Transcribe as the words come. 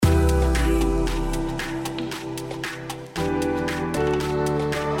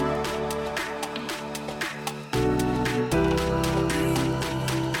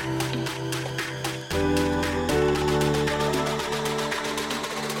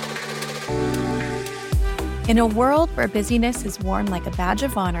In a world where busyness is worn like a badge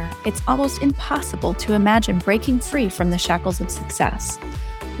of honor, it's almost impossible to imagine breaking free from the shackles of success.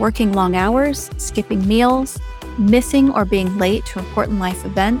 Working long hours, skipping meals, missing or being late to important life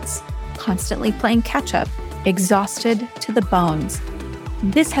events, constantly playing catch-up, exhausted to the bones.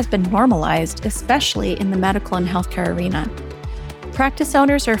 This has been normalized, especially in the medical and healthcare arena. Practice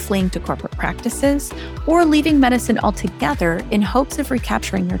owners are fleeing to corporate practices or leaving medicine altogether in hopes of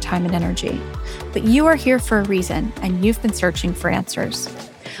recapturing their time and energy. But you are here for a reason, and you've been searching for answers.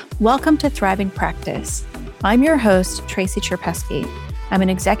 Welcome to Thriving Practice. I'm your host, Tracy Cherpesky. I'm an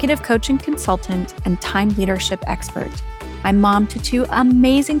executive coaching consultant and time leadership expert. I'm mom to two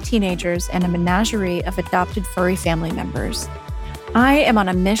amazing teenagers and a menagerie of adopted furry family members. I am on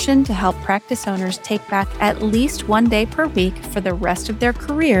a mission to help practice owners take back at least one day per week for the rest of their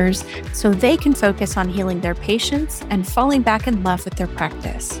careers so they can focus on healing their patients and falling back in love with their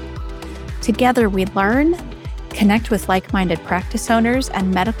practice. Together we learn, connect with like-minded practice owners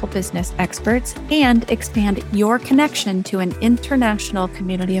and medical business experts, and expand your connection to an international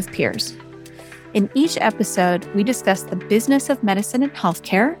community of peers. In each episode, we discuss the business of medicine and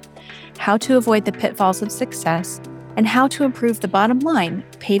healthcare, how to avoid the pitfalls of success, and how to improve the bottom line,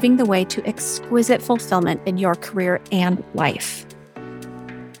 paving the way to exquisite fulfillment in your career and life.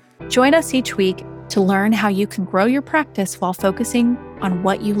 Join us each week to learn how you can grow your practice while focusing on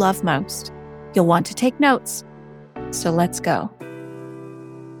what you love most. You'll want to take notes. So let's go.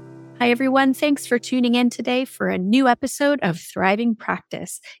 Hi, everyone. Thanks for tuning in today for a new episode of Thriving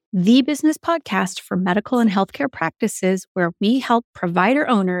Practice, the business podcast for medical and healthcare practices where we help provider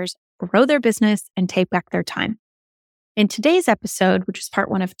owners grow their business and take back their time. In today's episode, which is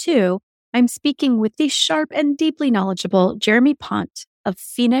part 1 of 2, I'm speaking with the sharp and deeply knowledgeable Jeremy Pont of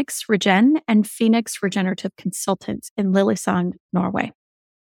Phoenix Regen and Phoenix Regenerative Consultants in Lillesand, Norway.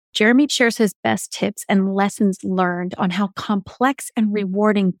 Jeremy shares his best tips and lessons learned on how complex and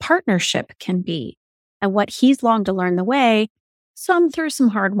rewarding partnership can be and what he's longed to learn the way, some through some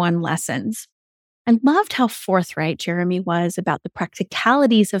hard-won lessons. I loved how forthright Jeremy was about the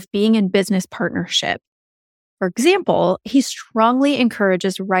practicalities of being in business partnership. For example, he strongly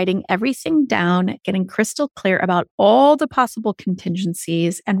encourages writing everything down, getting crystal clear about all the possible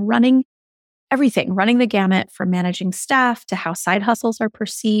contingencies, and running the gamut from managing staff to how side hustles are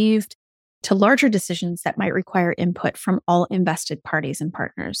perceived to larger decisions that might require input from all invested parties and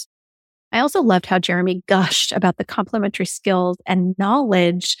partners. I also loved how Jeremy gushed about the complementary skills and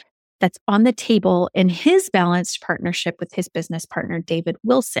knowledge that's on the table in his balanced partnership with his business partner, David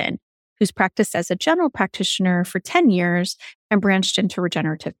Wilson, who's practiced as a general practitioner for 10 years and branched into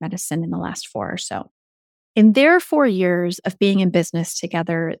regenerative medicine in the last 4 or so. In their 4 years of being in business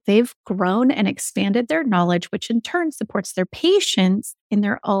together, they've grown and expanded their knowledge, which in turn supports their patients in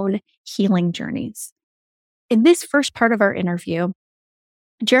their own healing journeys. In this first part of our interview,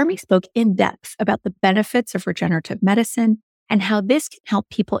 Jeremy spoke in depth about the benefits of regenerative medicine and how this can help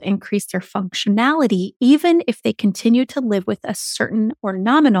people increase their functionality even if they continue to live with a certain or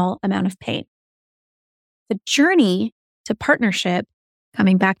nominal amount of pain. The journey to partnership,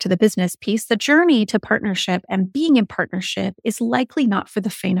 coming back to the business piece, the journey to partnership and being in partnership is likely not for the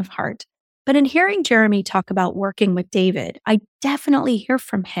faint of heart. But in hearing Jeremy talk about working with David, I definitely hear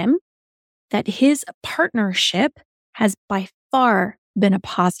from him that his partnership has by far been a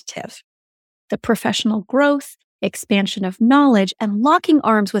positive. The professional growth, expansion of knowledge, and locking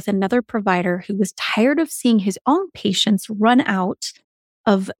arms with another provider who was tired of seeing his own patients run out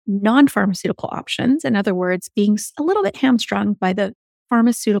of non-pharmaceutical options. In other words, being a little bit hamstrung by the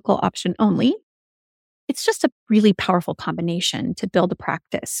pharmaceutical option only. It's just a really powerful combination to build a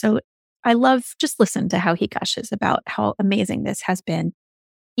practice. So just listen to how he gushes about how amazing this has been,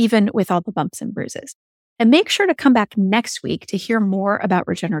 even with all the bumps and bruises. And make sure to come back next week to hear more about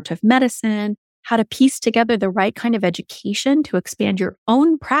regenerative medicine, how to piece together the right kind of education to expand your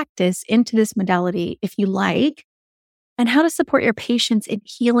own practice into this modality if you like, and how to support your patients in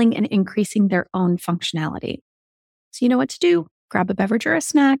healing and increasing their own functionality. So you know what to do. Grab a beverage or a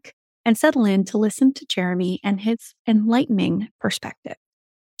snack and settle in to listen to Jeremy and his enlightening perspective.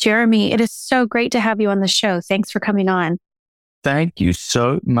 Jeremy, it is so great to have you on the show. Thanks for coming on. Thank you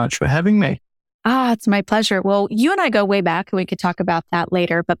so much for having me. It's my pleasure. Well, you and I go way back and we could talk about that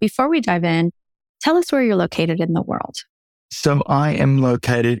later. But before we dive in, tell us where you're located in the world. So I am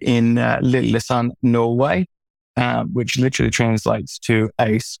located in Lillesand, Norway, which literally translates to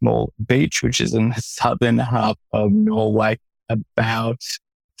a small beach, which is in the southern half of Norway, about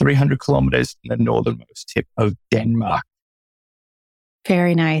 300 kilometers in the northernmost tip of Denmark.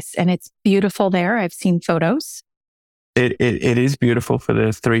 Very nice. And it's beautiful there. I've seen photos. It is beautiful for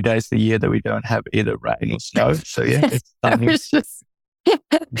the 3 days of the year that we don't have either rain or snow. So yeah, it's I stunning. was just,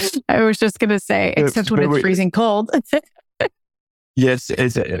 I was just going to say, except when it's freezing cold. Yes,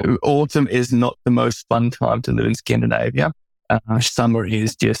 autumn is not the most fun time to live in Scandinavia. Summer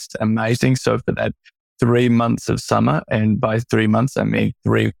is just amazing. So for that 3 months of summer, and by 3 months, I mean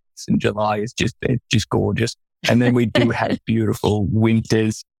 3 weeks in July, it's just gorgeous. And then we do have beautiful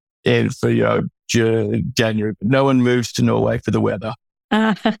winters for, January, but no one moves to Norway for the weather.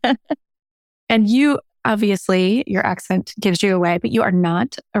 And you, obviously, your accent gives you away, but you are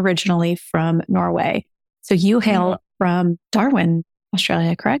not originally from Norway. So you hail from Darwin,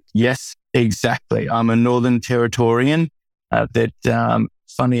 Australia, correct? Yes, exactly. I'm a Northern Territorian that,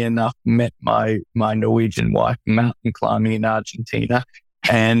 funny enough, met my Norwegian wife mountain climbing in Argentina,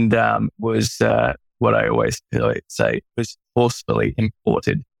 and was what I always say was forcefully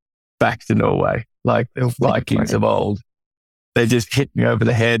imported back to Norway, like the Vikings of old. They just hit me over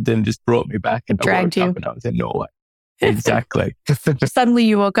the head and just brought me back, and dragged you. And I was in Norway. Exactly. Suddenly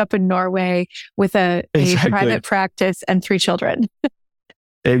you woke up in Norway with a private practice and 3 children.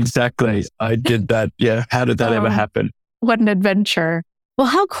 Exactly. I did that. Yeah. How did that ever happen? What an adventure. Well,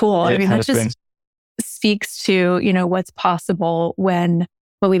 how cool. I mean, that just speaks to, what's possible when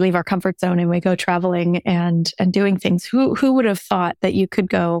we leave our comfort zone and we go traveling and doing things. Who would have thought that you could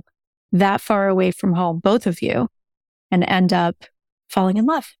go that far away from home, both of you, and end up falling in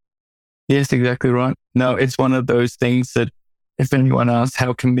love? Yes, exactly right. No, it's one of those things that if anyone asks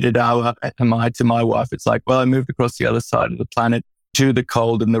how committed am I to my wife, it's like, well, I moved across the other side of the planet to the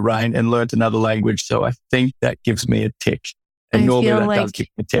cold and the rain and learned another language. So I think that gives me a tick. And normally that does give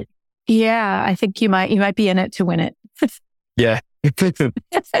me a tick. Yeah, I think you might be in it to win it. Yeah.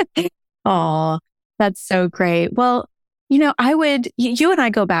 Oh, that's so great. Well, you and I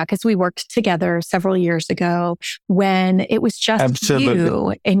go back as we worked together several years ago when it was just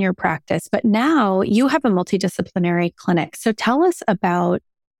you in your practice, but now you have a multidisciplinary clinic. So tell us about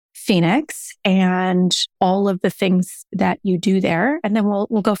Phoenix and all of the things that you do there, and then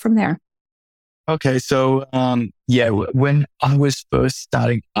we'll go from there. Okay. So, when I was first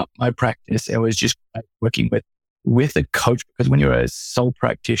starting up my practice, I was just working with a coach, because when you're a sole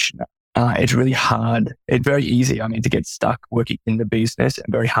practitioner, it's really hard. It's very easy, to get stuck working in the business, and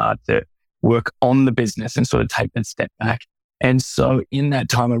very hard to work on the business and sort of take that step back. And so in that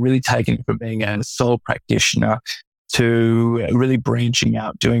time, I'm really taken from being a sole practitioner to really branching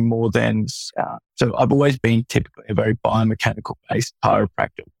out, doing more than, so I've always been typically a very biomechanical based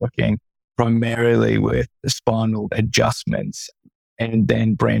chiropractor, working primarily with the spinal adjustments, and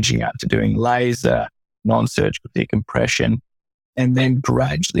then branching out to doing laser, non-surgical decompression. And then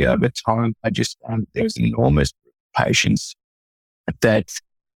gradually over time, I just found there was an enormous group of patients that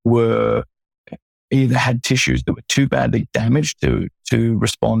were either had tissues that were too badly damaged to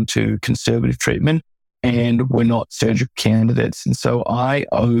respond to conservative treatment and were not surgical candidates. And so I,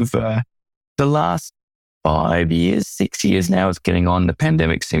 over the last 5 years, 6 years now, it's getting on, the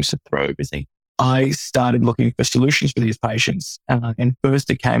pandemic seems to throw everything. I started looking for solutions for these patients. And first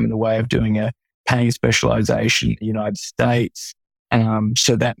it came in the way of doing a pain specialization in the United States.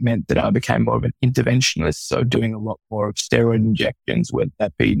 So that meant that I became more of an interventionist. So doing a lot more of steroid injections, whether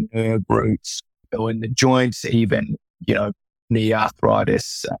that be nerve roots or in the joints, even, knee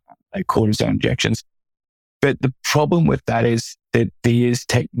arthritis, cortisone injections. But the problem with that is that these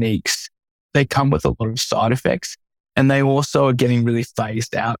techniques, they come with a lot of side effects, and they also are getting really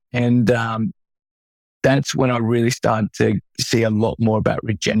phased out. And that's when I really started to see a lot more about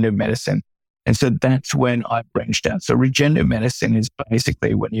regenerative medicine. And so that's when I branched out. So regenerative medicine is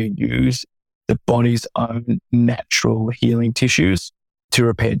basically when you use the body's own natural healing tissues to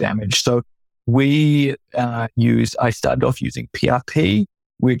repair damage. So I started off using PRP,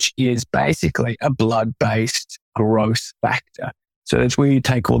 which is basically a blood-based growth factor. So that's where you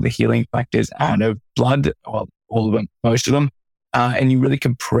take all the healing factors out of blood, well, all of them, most of them, and you really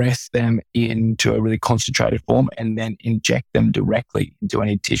compress them into a really concentrated form and then inject them directly into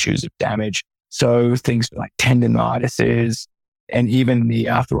any tissues of damage. So things like tendinitis and even the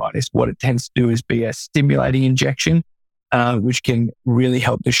arthritis, what it tends to do is be a stimulating injection, which can really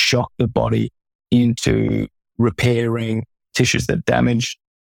help to shock the body into repairing tissues that are damaged.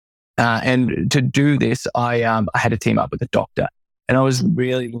 And to do this, I had to team up with a doctor. And I was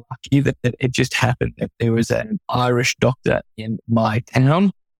really lucky that it just happened that there was an Irish doctor in my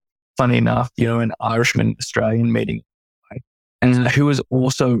town. Funny enough, an Irishman Australian meeting, and who was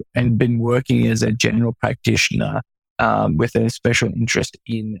also and been working as a general practitioner with a special interest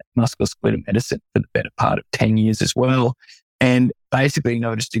in musculoskeletal medicine for the better part of 10 years as well. And basically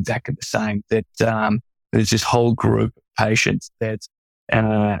noticed exactly the same, that there's this whole group of patients that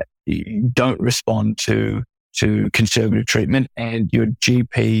don't respond to conservative treatment, and your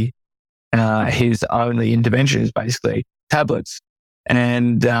GP, his only intervention is basically tablets.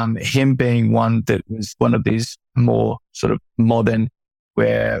 And him being one that was one of these more sort of modern,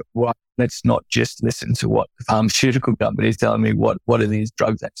 where let's not just listen to what the pharmaceutical company is telling me, what are these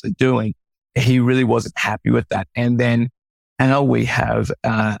drugs actually doing? He really wasn't happy with that. And then how we have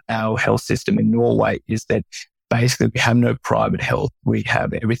our health system in Norway is that basically we have no private health. We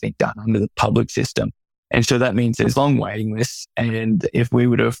have everything done under the public system. And so that means there's long waiting lists. And if we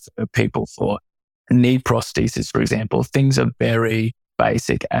would have people for knee prosthesis, for example, things are very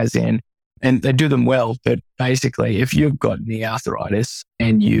basic, as in, and they do them well, but basically if you've got knee arthritis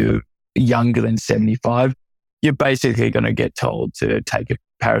and you're younger than 75, you're basically going to get told to take a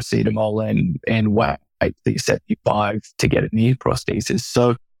paracetamol and wait till you're 75 to get a knee prosthesis.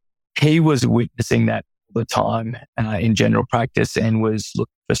 So he was witnessing that all the time in general practice and was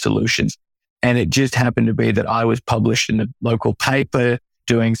looking for solutions. And it just happened to be that I was published in a local paper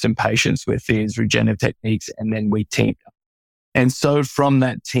doing some patients with these regenerative techniques, and then we teamed up. And so from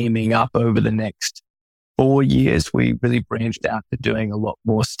that teaming up over the next 4 years, we really branched out to doing a lot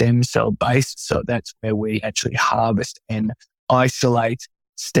more stem cell based. So that's where we actually harvest and isolate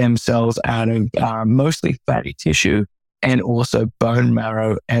stem cells out of mostly fatty tissue and also bone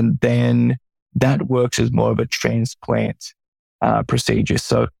marrow. And then that works as more of a transplant procedure.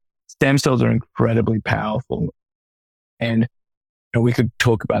 So stem cells are incredibly powerful. And we could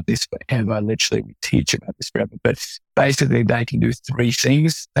talk about this forever. Literally, we teach about this forever. But basically, they can do three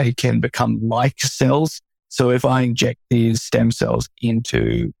things. They can become like cells. So if I inject these stem cells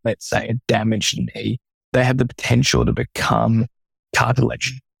into, let's say, a damaged knee, they have the potential to become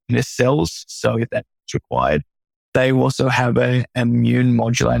cartilaginous cells. So if that's required, they also have an immune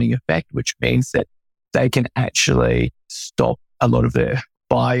modulating effect, which means that they can actually stop a lot of the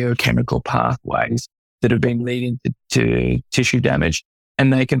biochemical pathways that have been leading to tissue damage.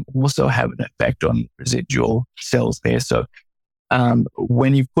 And they can also have an effect on residual cells there. So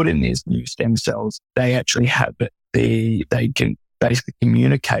when you put in these new stem cells, they actually have they can basically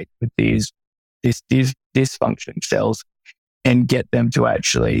communicate with these dysfunctioning cells and get them to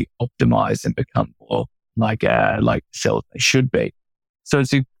actually optimize and become more like cells they should be. So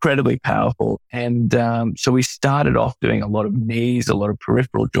it's incredibly powerful. And so we started off doing a lot of knees, a lot of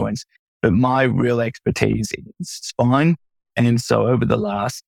peripheral joints, but my real expertise is spine. And so over the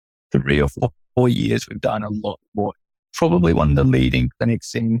last 3 or 4 years, we've done a lot more. Probably one of the leading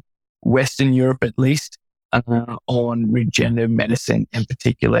clinics in Western Europe, at least, on regenerative medicine and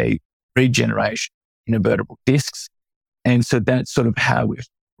particularly regeneration in vertebral discs. And so that's sort of how we've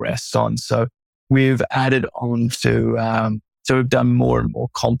progressed on. So we've added on to, so we've done more and more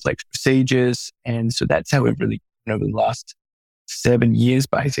complex procedures. And so that's how we've really, over the last 7 years,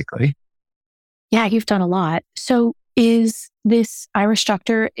 basically. Yeah, you've done a lot. So is this Irish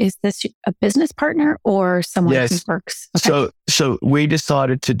doctor, is this a business partner or someone who works? Okay. So we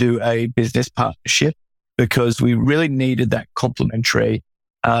decided to do a business partnership because we really needed that complementary,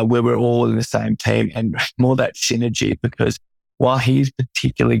 where we're all in the same team and more that synergy, because while he's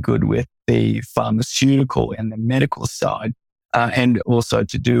particularly good with the pharmaceutical and the medical side, and also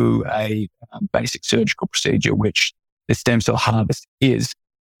to do a basic surgical procedure, which the stem cell harvest is,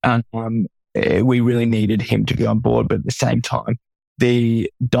 we really needed him to be on board. But at the same time, the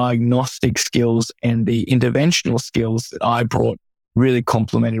diagnostic skills and the interventional skills that I brought really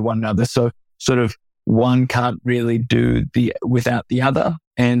complemented one another. So sort of one can't really do without the other.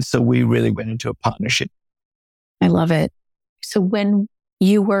 And so we really went into a partnership. I love it. So when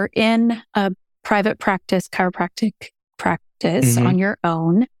you were in a private practice, chiropractic practice on your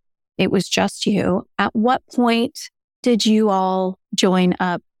own, it was just you. At what point did you all join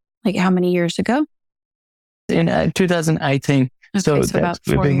up? Like how many years ago? In 2018. Okay, so about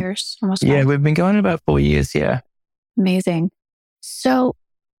 4 years, almost. Yeah, we've been going about 4 years. Yeah. Amazing. So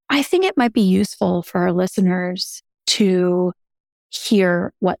I think it might be useful for our listeners to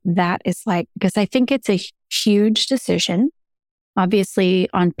hear what that is like, because I think it's a huge decision. Obviously,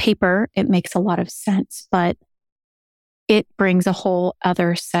 on paper, it makes a lot of sense, but it brings a whole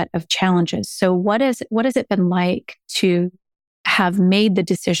other set of challenges. So what has it been like to have made the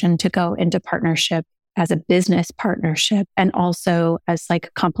decision to go into partnership as a business partnership and also as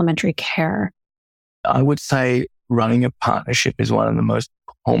like complementary care? I would say running a partnership is one of the most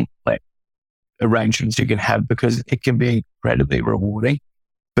complex arrangements you can have, because it can be incredibly rewarding,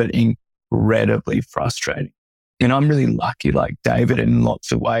 but incredibly frustrating. And I'm really lucky, like David, in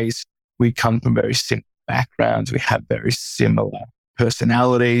lots of ways. We come from very similar backgrounds. We have very similar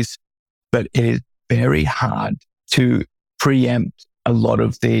personalities, but it is very hard to preempt a lot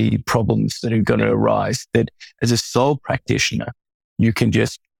of the problems that are going to arise that as a sole practitioner, you can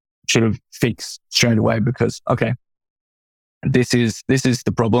just sort of fix straight away because, okay, this is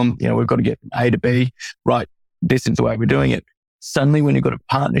the problem. We've got to get from A to B, right? This is the way we're doing it. Suddenly when you've got a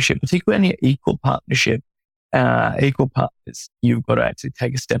partnership, particularly when you're equal partnership, equal partners, you've got to actually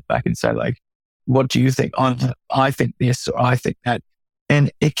take a step back and say, like, what do you think? I think this or I think that. And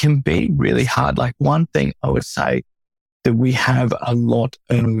it can be really hard. Like one thing I would say that we have a lot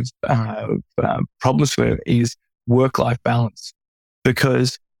of problems with is work-life balance.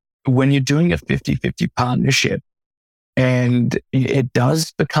 Because when you're doing a 50-50 partnership, and it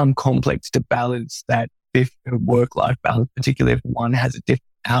does become complex to balance that work-life balance, particularly if one has a different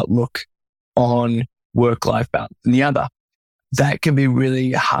outlook on work-life balance than the other. That can be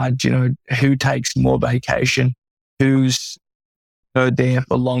really hard, who takes more vacation, who's there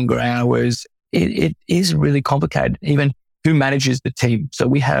for longer hours. It is really complicated. Even who manages the team. So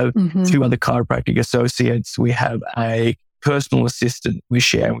we have two other chiropractic associates. We have a personal assistant we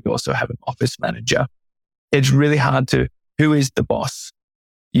share, and we also have an office manager. It's really hard to, who is the boss?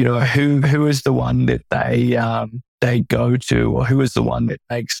 Who is the one that they go to, or who is the one that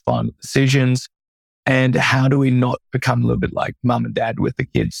makes final decisions? And how do we not become a little bit like mum and dad with the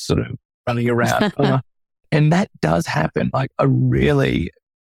kids sort of running around? And that does happen. Like I really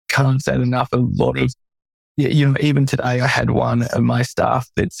can't say enough. A lot of, even today I had one of my staff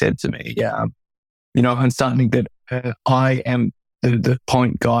that said to me, on something that I am the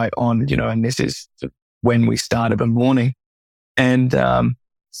point guy on, and this is when we start of a morning, and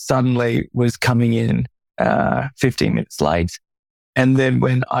suddenly was coming in 15 minutes late. And then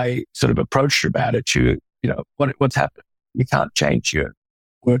when I sort of approached her about it, what's happened? You can't change your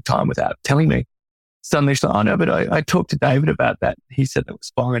work time without telling me. Suddenly she's like, oh no, but I talked to David about that. He said that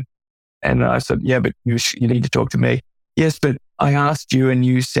was fine. And I said, yeah, but you need to talk to me. Yes, but I asked you and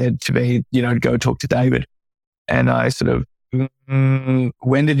you said to me, go talk to David. And I sort of,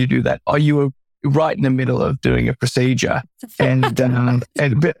 when did you do that? Oh, you were right in the middle of doing a procedure. And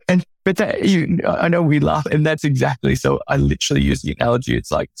but that, I know we laugh, and that's exactly, so I literally use the analogy.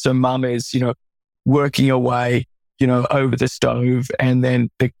 It's like, so mum is, working away, over the stove, and then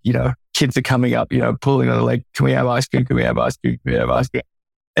the, kids are coming up, pulling on the leg. Can we have ice cream? Can we have ice cream? Can we have ice cream?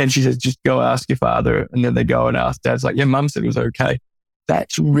 And she says, just go ask your father. And then they go and ask dad's like, yeah, mum said it was okay.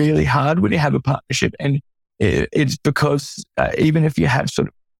 That's really hard when you have a partnership. And it's because even if you have sort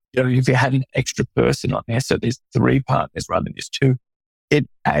of, if you had an extra person on there, so there's 3 partners rather than just 2, it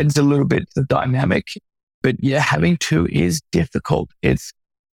adds a little bit to the dynamic. But yeah, having 2 is difficult. It's,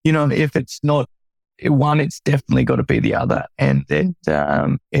 if it's not one, it's definitely got to be the other. And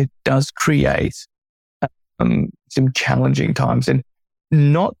it does create some challenging times. And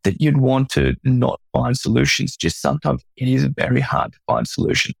not that you'd want to not find solutions, just sometimes it is very hard to find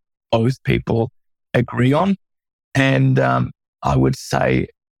solutions both people agree on. And I would say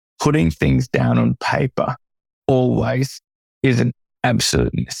putting things down on paper always is an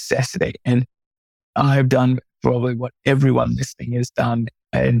absolute necessity. And I've done probably what everyone listening has done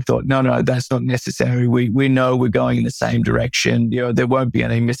and thought, no, that's not necessary. We know we're going in the same direction. There won't be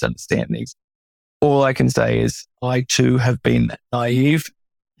any misunderstandings. All I can say is I too have been naive,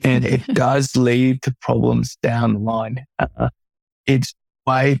 and it does lead to problems down the line. It's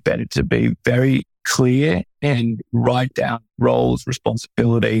way better to be very clear and write down roles,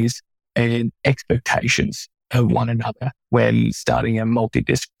 responsibilities, and expectations of one another when starting a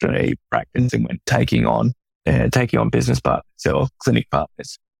multidisciplinary practice and when taking on business partners or clinic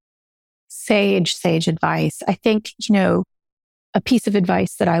partners. Sage advice. I think, a piece of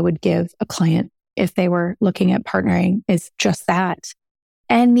advice that I would give a client if they were looking at partnering is just that.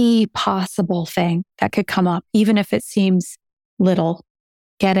 Any possible thing that could come up, even if it seems little,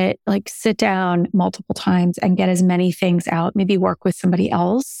 get it, like sit down multiple times and get as many things out. Maybe work with somebody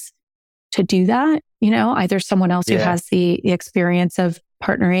else to do that, either someone else who has the experience of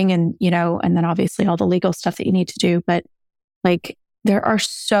partnering and, and then obviously all the legal stuff that you need to do. But like, there are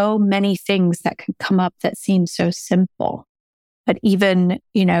so many things that could come up that seem so simple. But even,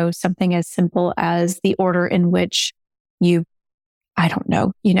 something as simple as the order in which you,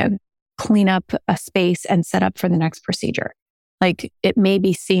 clean up a space and set up for the next procedure. Like it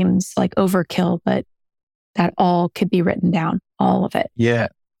maybe seems like overkill, but that all could be written down, all of it. Yeah.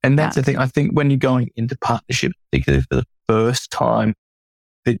 And that's the thing. I think when you're going into partnership, particularly for the first time,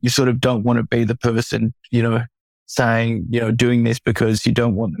 that you sort of don't want to be the person, saying, doing this because you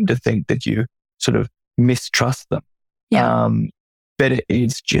don't want them to think that you sort of mistrust them. Yeah. But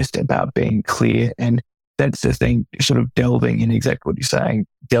it's just about being clear. And that's the thing, sort of delving in exactly what you're saying,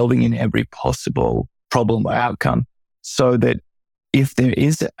 delving in every possible problem or outcome, so that if there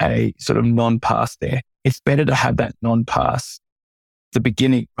is a sort of non-pass there, it's better to have that non-pass at the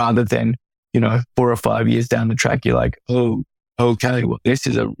beginning rather than, 4 or 5 years down the track, you're like, oh, okay, well, this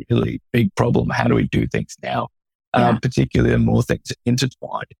is a really big problem. How do we do things now? Particularly the more things are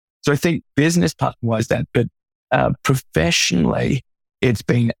intertwined. So I think business partner-wise that, but professionally, it's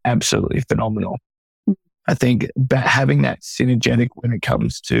been absolutely phenomenal. I think having that synergetic when it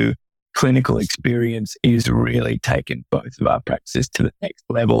comes to clinical experience is really taken both of our practices to the next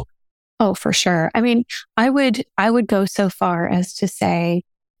level. Oh, for sure. I mean, I would go so far as to say,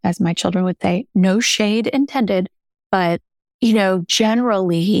 as my children would say, no shade intended, but,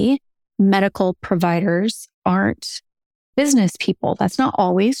 generally medical providers aren't business people. That's not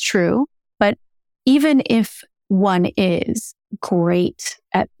always true. But even if one is great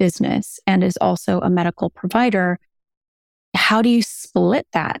at business and is also a medical provider, how do you split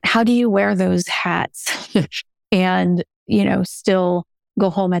that? How do you wear those hats and, still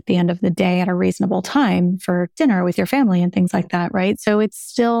go home at the end of the day at a reasonable time for dinner with your family and things like that, right? So it's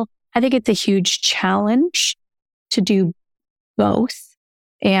still, I think it's a huge challenge to do both.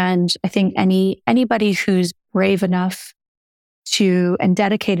 And I think anybody who's brave enough and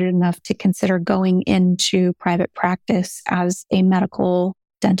dedicated enough to consider going into private practice as a medical,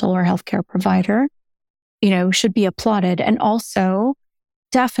 dental, or healthcare provider, should be applauded, and also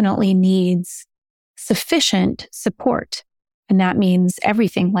definitely needs sufficient support. And that means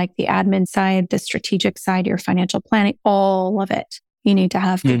everything, like the admin side, the strategic side, your financial planning, all of it. You need to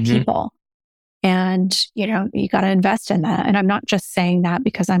have good people. And, you got to invest in that. And I'm not just saying that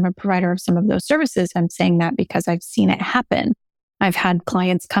because I'm a provider of some of those services. I'm saying that because I've seen it happen. I've had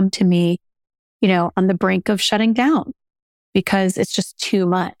clients come to me, on the brink of shutting down because it's just too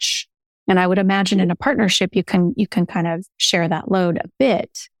much. And I would imagine in a partnership, you can kind of share that load a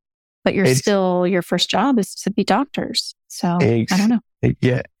bit, but your first job is to be doctors. So I don't know.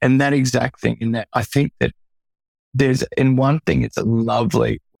 Yeah. And that exact thing in that, I think that in one thing, it's a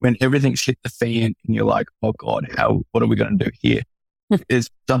lovely, when everything's hit the fan and you're like, oh God, what are we going to do here? There's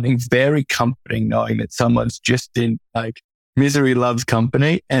something very comforting knowing that someone's just in misery loves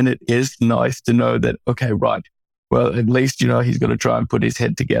company. And it is nice to know that, okay, right. Well, at least, he's got to try and put his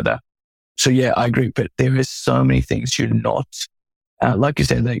head together. So yeah, I agree. But there is so many things you're not, like you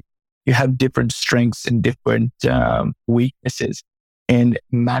said, you have different strengths and different weaknesses, and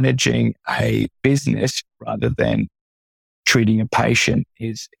managing a business rather than treating a patient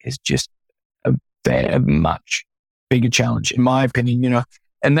is just a much bigger challenge, in my opinion,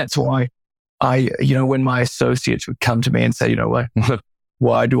 and that's why when my associates would come to me and say,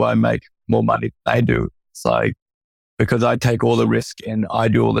 why do I make more money than they do? It's like, because I take all the risk and I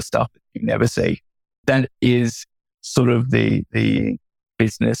do all the stuff that you never see. That is sort of the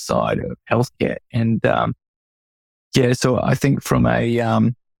business side of healthcare. And, so I think from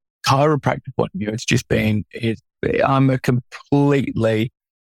a, chiropractic point of view, I'm a completely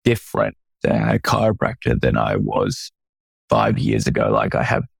different chiropractor than I was 5 years ago. Like I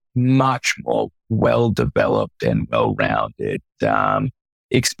have much more well-developed and well-rounded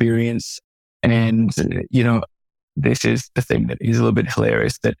experience. And, this is the thing that is a little bit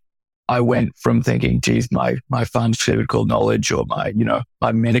hilarious, that I went from thinking, geez, my pharmaceutical knowledge or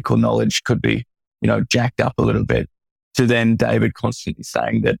my medical knowledge could be, jacked up a little bit, to then David constantly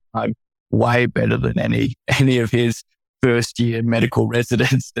saying that I'm way better than any of his first year medical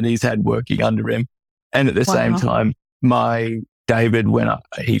residents that he's had working under him. And at the same time, my David, when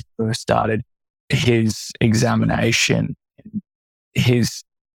he first started his examination, his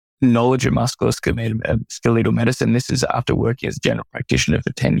knowledge of musculoskeletal medicine, this is after working as a general practitioner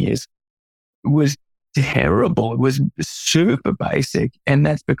for 10 years, was terrible. It was super basic. And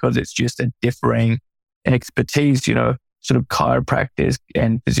that's because it's just a differing expertise, sort of chiropractors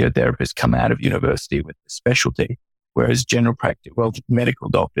and physiotherapists come out of university with a specialty, whereas medical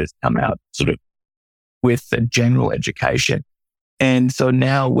doctors come out sort of with a general education. And so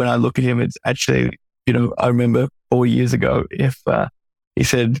now when I look at him, it's actually, I remember 4 years ago, if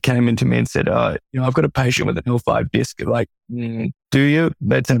he came into me and said, I've got a patient with an L5 disc. Like, do you?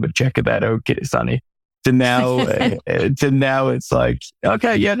 Let's have a check of that. Okay, Sonny. To now it's like,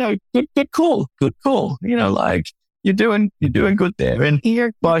 okay, yeah, no, good call. Like you're doing good there. And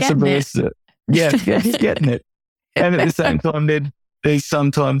you're vice versa. Yeah, he's getting it. And at the same time, there's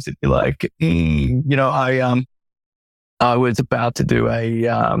sometimes it'd be like, I was about to do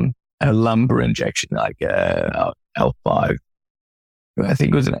a lumbar injection, like L5. I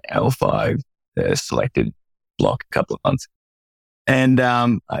think it was an L5 selected block a couple of months. And,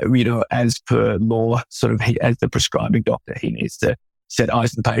 as per law, as the prescribing doctor, he needs to set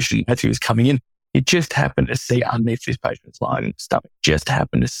eyes on the patient as he was coming in. He just happened to see underneath this patient's lying in the stomach, just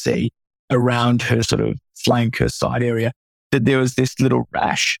happened to see around her sort of flank, her side area, that there was this little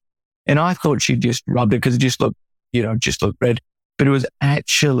rash. And I thought she just rubbed it because it just looked red. But it was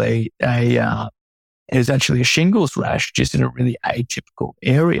actually a shingles rash, just in a really atypical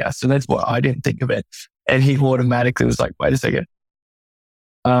area. So that's why I didn't think of it. And he automatically was like, wait a second.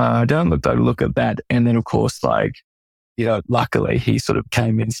 Don't look at that. And then of course, luckily he sort of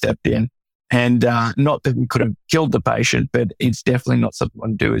came in, stepped in, and not that we could have killed the patient, but it's definitely not something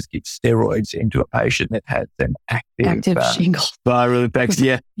one do is give steroids into a patient that has an active shingles viral infection.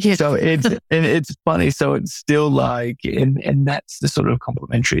 Yeah. Yeah. So it's funny. So it's still and that's the sort of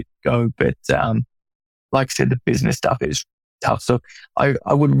complementary go. But like I said, the business stuff is tough. So I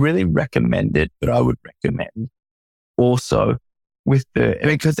would really recommend it, but I would recommend also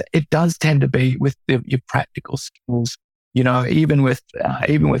because it does tend to be with your practical skills, even with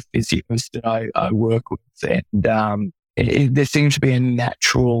physios that I work with, and there seems to be a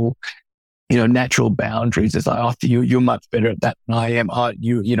natural boundaries. As I offer you're much better at that than I am, aren't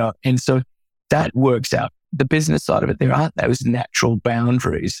you? And so that works out. The business side of it, there aren't those natural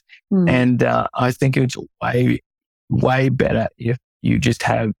boundaries, and I think it's way better if you just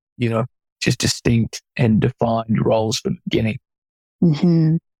have just distinct and defined roles from the beginning.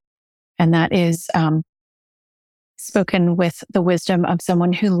 Mm-hmm. And that is spoken with the wisdom of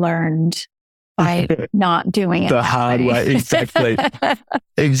someone who learned by not doing it the hard way. Exactly.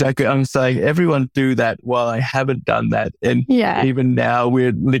 Exactly. I'm saying everyone do that while I haven't done that. And even now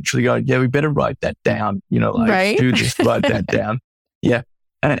we're literally going, we better write that down. Right? Do this, write that down. Yeah.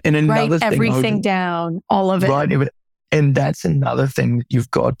 And another write everything down, all of it. Right. And that's another thing that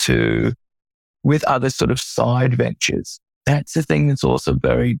you've got to, with other sort of side ventures. That's the thing that's also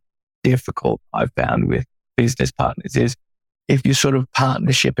very difficult, I've found, with business partners, is if you sort of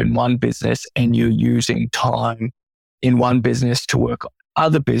partnership in one business and you're using time in one business to work on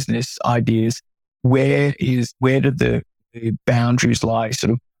other business ideas, where do the boundaries lie?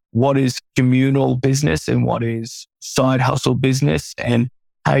 Sort of what is communal business and what is side hustle business, and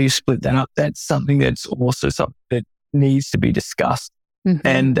how you split that up. That's something that's also something that needs to be discussed.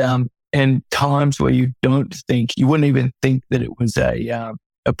 Mm-hmm. And times where you wouldn't even think that it was a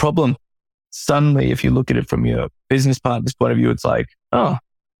problem. Suddenly, if you look at it from your business partner's point of view, it's like, oh,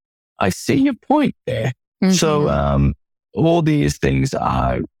 I see your point there. Mm-hmm. So all these things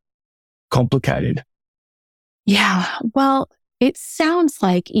are complicated. Yeah. Well, it sounds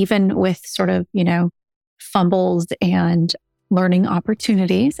like even with sort of, fumbles and learning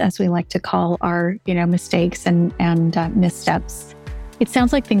opportunities, as we like to call our, mistakes and missteps, it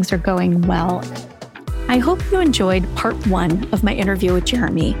sounds like things are going well. I hope you enjoyed part 1 of my interview with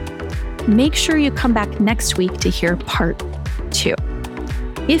Jeremy. Make sure you come back next week to hear part 2.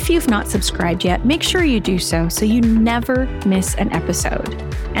 If you've not subscribed yet, make sure you do so you never miss an episode.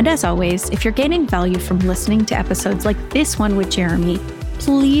 And as always, if you're gaining value from listening to episodes like this one with Jeremy,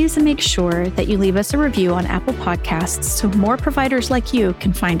 please make sure that you leave us a review on Apple Podcasts so more providers like you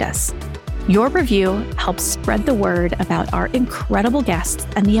can find us. Your review helps spread the word about our incredible guests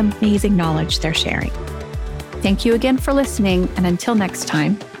and the amazing knowledge they're sharing. Thank you again for listening, and until next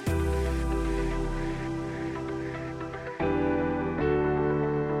time,